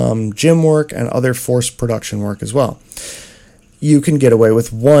 possibly some gym work and other force production work as well. You can get away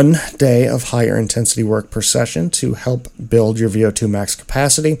with 1 day of higher intensity work per session to help build your VO2 max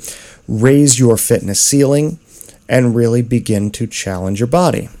capacity, raise your fitness ceiling, and really begin to challenge your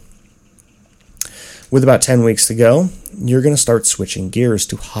body. With about 10 weeks to go, you're going to start switching gears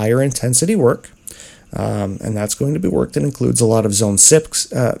to higher intensity work, and that's going to be work that includes a lot of zone 6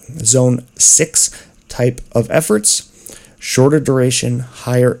 type of efforts, shorter duration,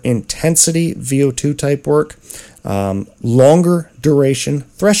 higher intensity VO2 type work, longer duration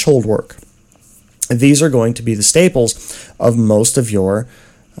threshold work. These are going to be the staples of most of your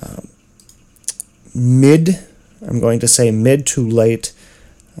I'm going to say mid to late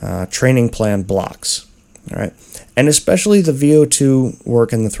training plan blocks. All right. And especially the VO2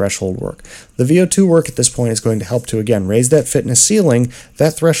 work and the threshold work. The VO2 work at this point is going to help to, again, raise that fitness ceiling.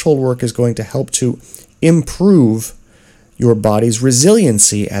 That threshold work is going to help to improve your body's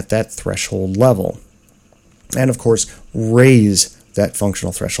resiliency at that threshold level. And of course, raise that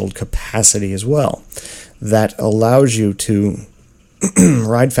functional threshold capacity as well. That allows you to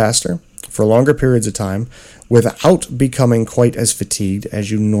ride faster for longer periods of time without becoming quite as fatigued as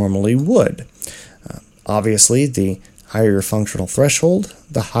you normally would. Obviously, the higher your functional threshold,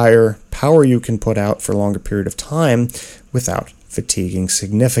 the higher power you can put out for a longer period of time without fatiguing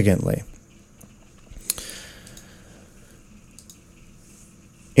significantly.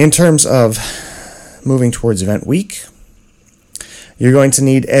 In terms of moving towards event week, you're going to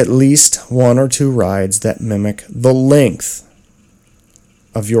need at least 1 or 2 rides that mimic the length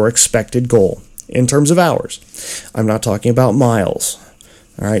of your expected goal in terms of hours. I'm not talking about miles.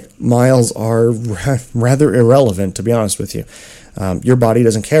 All right, miles are rather irrelevant, to be honest with you. Your body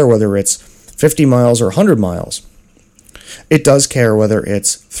doesn't care whether it's 50 miles or 100 miles. It does care whether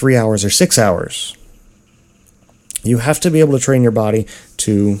it's 3 hours or 6 hours. You have to be able to train your body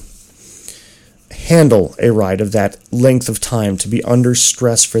to handle a ride of that length of time, to be under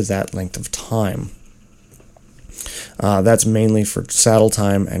stress for that length of time. That's mainly for saddle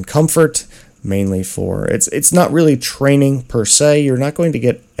time and comfort. Mainly for, it's not really training per se. You're not going to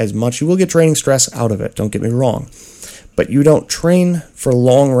get as much. You will get training stress out of it, don't get me wrong. But you don't train for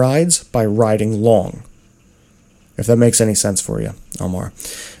long rides by riding long. If that makes any sense for you, Omar.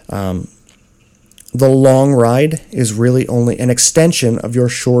 The long ride is really only an extension of your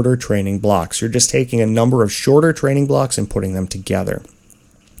shorter training blocks. You're just taking a number of shorter training blocks and putting them together.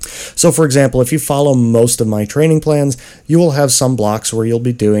 So, for example, if you follow most of my training plans, you will have some blocks where you'll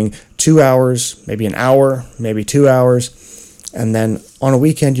be doing 2 hours, maybe an hour, maybe 2 hours, and then on a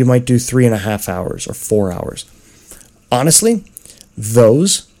weekend you might do 3.5 hours or 4 hours. Honestly,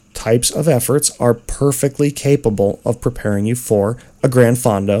 those types of efforts are perfectly capable of preparing you for a Gran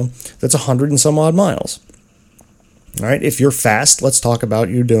Fondo that's 100 and some odd miles. All right, if you're fast, let's talk about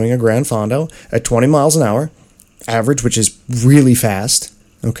you doing a Gran Fondo at 20 miles an hour, average, which is really fast.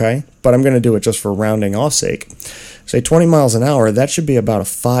 Okay, but I'm going to do it just for rounding off sake. Say 20 miles an hour, that should be about a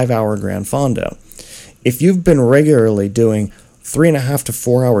 5-hour Gran Fondo. If you've been regularly doing 3.5 to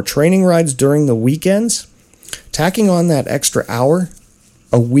 4 hour training rides during the weekends, tacking on that extra hour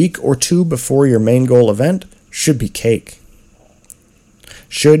a week or 2 before your main goal event should be cake.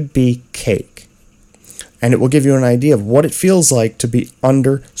 Should be cake. And it will give you an idea of what it feels like to be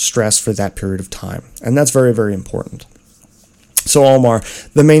under stress for that period of time. And that's very, very important. So Omar,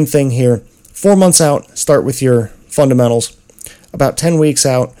 the main thing here, 4 months out, start with your fundamentals. About 10 weeks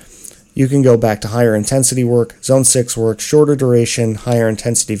out, you can go back to higher intensity work, zone 6 work, shorter duration, higher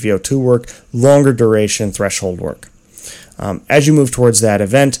intensity VO2 work, longer duration threshold work. As you move towards that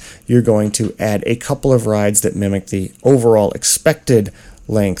event, you're going to add a couple of rides that mimic the overall expected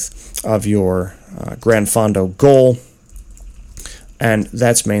length of your Gran Fondo goal. And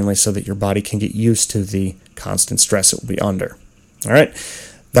that's mainly so that your body can get used to the constant stress it will be under. All right,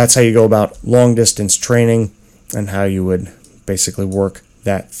 that's how you go about long distance training and how you would basically work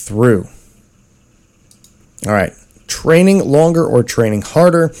that through. All right, training longer or training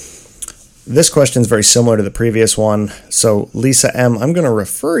harder. This question is very similar to the previous one. So Lisa M., I'm going to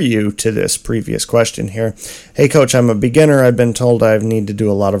refer you to this previous question here. Hey coach, I'm a beginner. I've been told I need to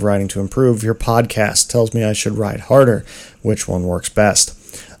do a lot of riding to improve. Your podcast tells me I should ride harder. Which one works best?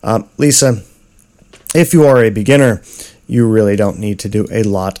 Lisa, if you are a beginner, you really don't need to do a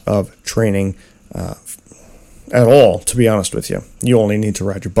lot of training at all, to be honest with you. You only need to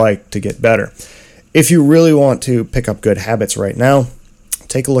ride your bike to get better. If you really want to pick up good habits right now,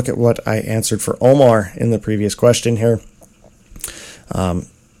 take a look at what I answered for Omar in the previous question here.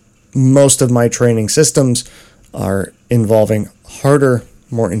 Most of my training systems are involving harder,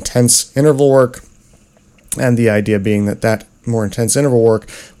 more intense interval work, and the idea being that that more intense interval work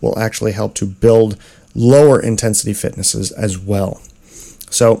will actually help to build lower intensity fitnesses as well.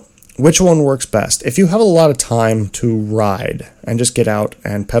 So which one works best? If you have a lot of time to ride and just get out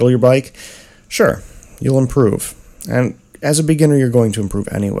and pedal your bike, sure, you'll improve. And as a beginner, you're going to improve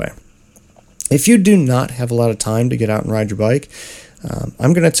anyway. If you do not have a lot of time to get out and ride your bike,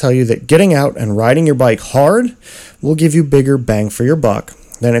 I'm going to tell you that getting out and riding your bike hard will give you bigger bang for your buck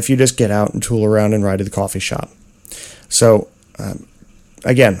than if you just get out and tool around and ride to the coffee shop. So,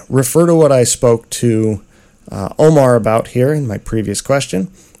 again, refer to what I spoke to Omar about here in my previous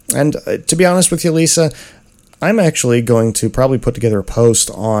question. And to be honest with you, Lisa, I'm actually going to probably put together a post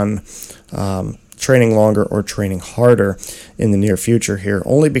on training longer or training harder in the near future here,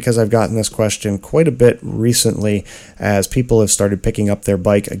 only because I've gotten this question quite a bit recently as people have started picking up their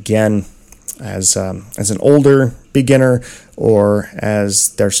bike again as an older beginner, or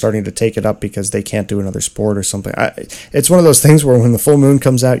as they're starting to take it up because they can't do another sport or something. It's one of those things where when the full moon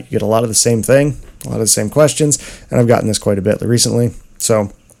comes out, you get a lot of the same thing, a lot of the same questions, and I've gotten this quite a bit recently.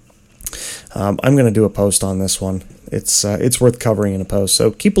 So I'm going to do a post on this one. It's worth covering in a post,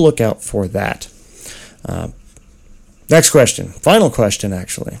 so keep a lookout for that. Next question, final question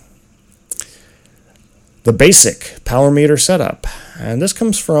actually. The basic power meter setup. And this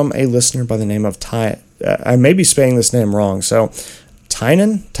comes from a listener by the name of I may be spelling this name wrong, so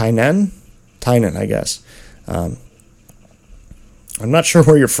Tynan, I guess. I'm not sure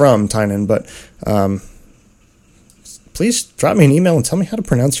where you're from, Tynan, but please drop me an email and tell me how to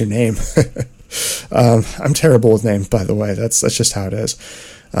pronounce your name. I'm terrible with names, by the way. That's just how it is.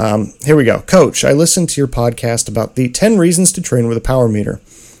 Here we go. Coach, I listened to your podcast about the 10 reasons to train with a power meter.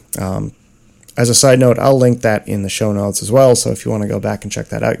 As a side note, I'll link that in the show notes as well, so if you want to go back and check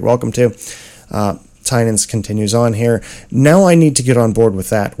that out, you're welcome to. Tynans continues on here. Now I need to get on board with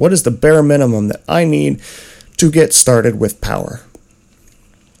that. What is the bare minimum that I need to get started with power?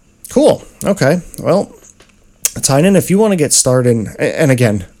 Cool. Okay. Well, Tynan, if you want to get started, and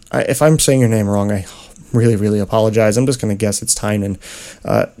again, if I'm saying your name wrong, I really, really apologize. I'm just going to guess it's Tynan.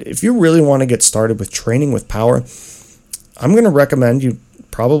 If you really want to get started with training with power, I'm going to recommend you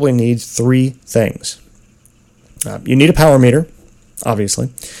probably need 3 things. You need a power meter, obviously,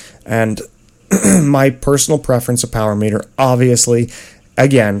 and my personal preference of power meter, obviously,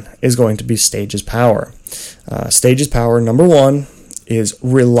 again, is going to be Stages Power. Stages Power, number 1, is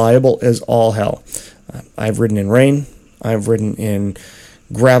reliable as all hell. I've ridden in rain, I've ridden in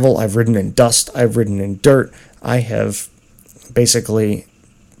gravel, I've ridden in dust, I've ridden in dirt. I have basically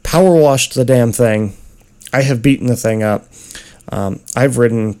power washed the damn thing. I have beaten the thing up. I've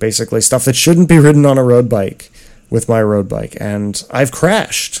ridden basically stuff that shouldn't be ridden on a road bike with my road bike, and I've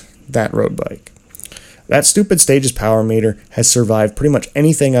crashed that road bike. That stupid Stages Power meter has survived pretty much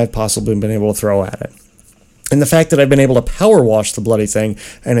anything I've possibly been able to throw at it. And the fact that I've been able to power wash the bloody thing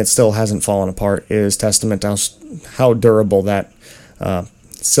and it still hasn't fallen apart is testament to how durable that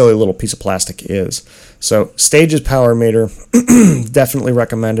silly little piece of plastic is. So Stages Power meter, definitely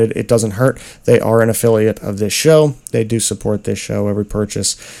recommended. It doesn't hurt. They are an affiliate of this show. They do support this show. Every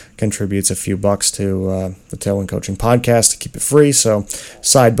purchase contributes a few bucks to the Tailwind Coaching Podcast to keep it free. So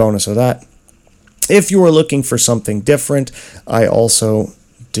side bonus of that. If you are looking for something different, I also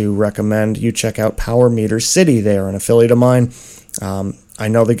do recommend you check out Power Meter City. They are an affiliate of mine. I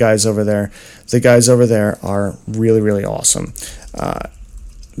know the guys over there. The guys over there are really, really awesome.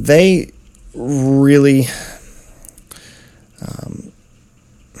 They really,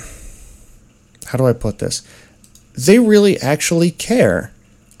 how do I put this? They really actually care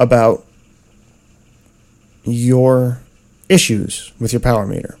about your issues with your power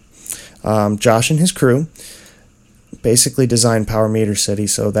meter. Josh and his crew basically designed Power Meter City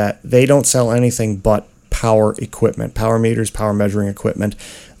so that they don't sell anything but power equipment, power meters, power measuring equipment.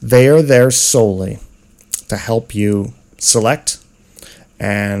 They are there solely to help you select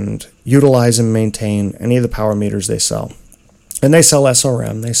and utilize and maintain any of the power meters they sell. And they sell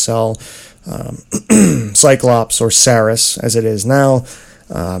SRM, they sell Cyclops or Saris as it is now,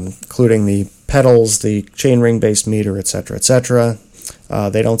 including the pedals, the chainring based meter, etc., etc.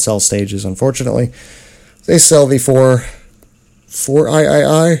 They don't sell Stages, unfortunately. They sell the 4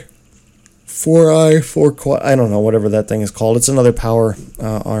 quad, I don't know, whatever that thing is called. It's another power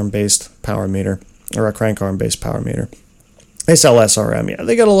arm-based power meter, or a crank arm-based power meter. They sell SRM, yeah.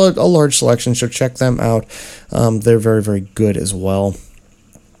 They got a large selection, so check them out. They're very, very good as well.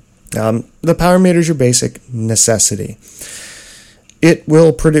 The power meter is your basic necessity. It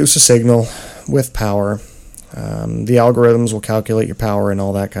will produce a signal with power. The algorithms will calculate your power and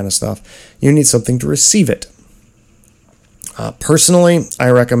all that kind of stuff. You need something to receive it. Personally, I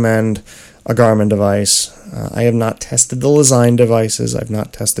recommend a Garmin device. I have not tested the Lezyne devices. I've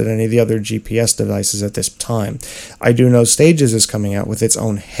not tested any of the other GPS devices at this time. I do know Stages is coming out with its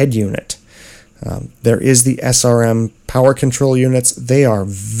own head unit. There is the SRM power control units. They are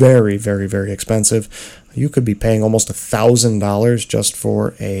very, very, very expensive. You could be paying almost $1,000 just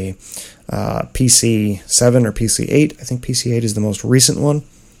for a PC7 or PC8. I think PC8 is the most recent one,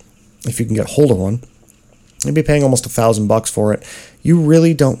 if you can get hold of one. You'd be paying almost $1,000 for it. You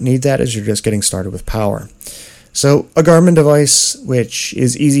really don't need that as you're just getting started with power. So a Garmin device, which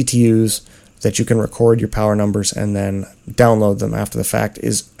is easy to use, that you can record your power numbers and then download them after the fact,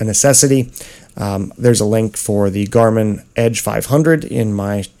 is a necessity. There's a link for the Garmin Edge 500 in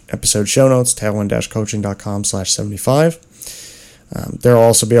my episode show notes, tailwind-coaching.com/75. There will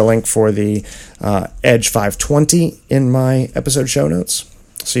also be a link for the Edge 520 in my episode show notes,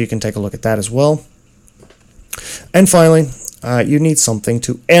 so you can take a look at that as well. And finally, you need something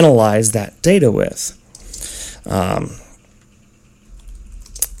to analyze that data with.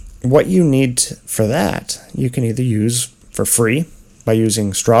 What you need for that, you can either use for free by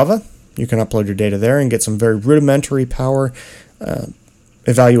using Strava. You can upload your data there and get some very rudimentary power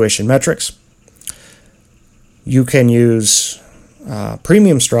evaluation metrics. You can use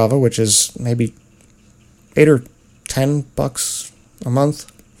premium Strava, which is maybe $8 or $10 a month,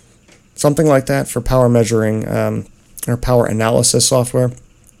 something like that, for power measuring or power analysis software.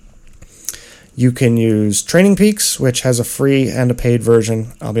 You can use Training Peaks, which has a free and a paid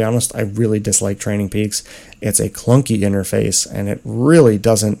version. I'll be honest, I really dislike Training Peaks. It's a clunky interface, and it really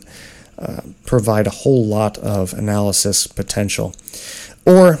doesn't provide a whole lot of analysis potential.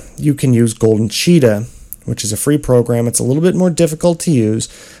 Or you can use Golden Cheetah, which is a free program. It's a little bit more difficult to use,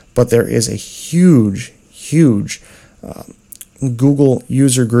 but there is a huge Google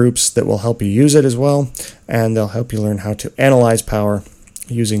user groups that will help you use it as well, and they'll help you learn how to analyze power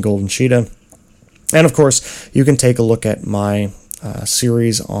using Golden Cheetah. And of course, you can take a look at my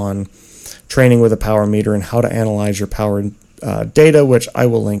series on training with a power meter and how to analyze your power data, which I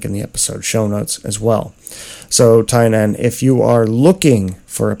will link in the episode show notes as well. So, Tainan, if you are looking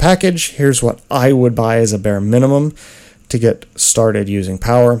for a package, here's what I would buy as a bare minimum to get started using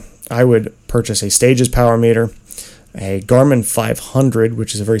power. I would purchase a Stages power meter, a Garmin 500,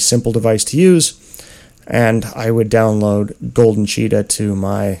 which is a very simple device to use, and I would download Golden Cheetah to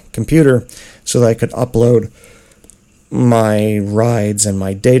my computer so that I could upload my rides and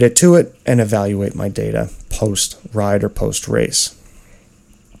my data to it and evaluate my data post-ride or post-race.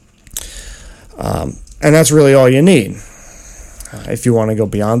 And that's really all you need. If you want to go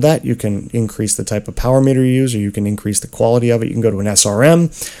beyond that, you can increase the type of power meter you use, or you can increase the quality of it. You can go to an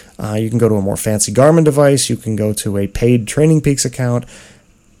SRM. You can go to a more fancy Garmin device. You can go to a paid Training Peaks account.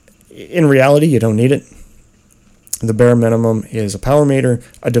 In reality, you don't need it. The bare minimum is a power meter,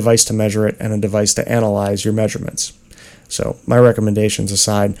 a device to measure it, and a device to analyze your measurements. So my recommendations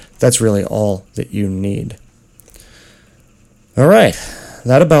aside, that's really all that you need. All right,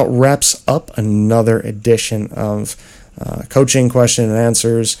 that about wraps up another edition of Coaching Question and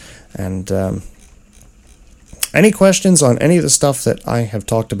Answers. And any questions on any of the stuff that I have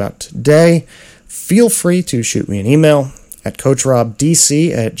talked about today, feel free to shoot me an email at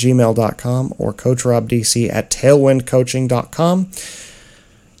coachrobdc@gmail.com or coachrobdc@tailwindcoaching.com.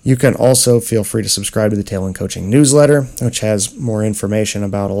 You can also feel free to subscribe to the Tailwind Coaching newsletter, which has more information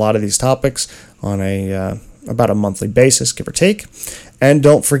about a lot of these topics on about a monthly basis, give or take. And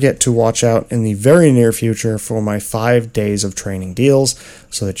don't forget to watch out in the very near future for my 5 days of training deals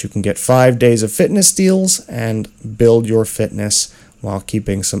so that you can get 5 days of fitness deals and build your fitness while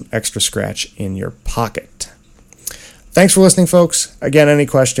keeping some extra scratch in your pocket. Thanks for listening, folks. Again, any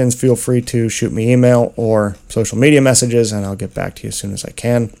questions, feel free to shoot me email or social media messages, and I'll get back to you as soon as I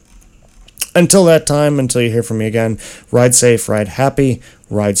can. Until that time, until you hear from me again, ride safe, ride happy,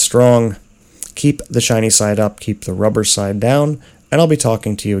 ride strong. Keep the shiny side up, keep the rubber side down, and I'll be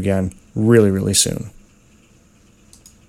talking to you again really, really soon.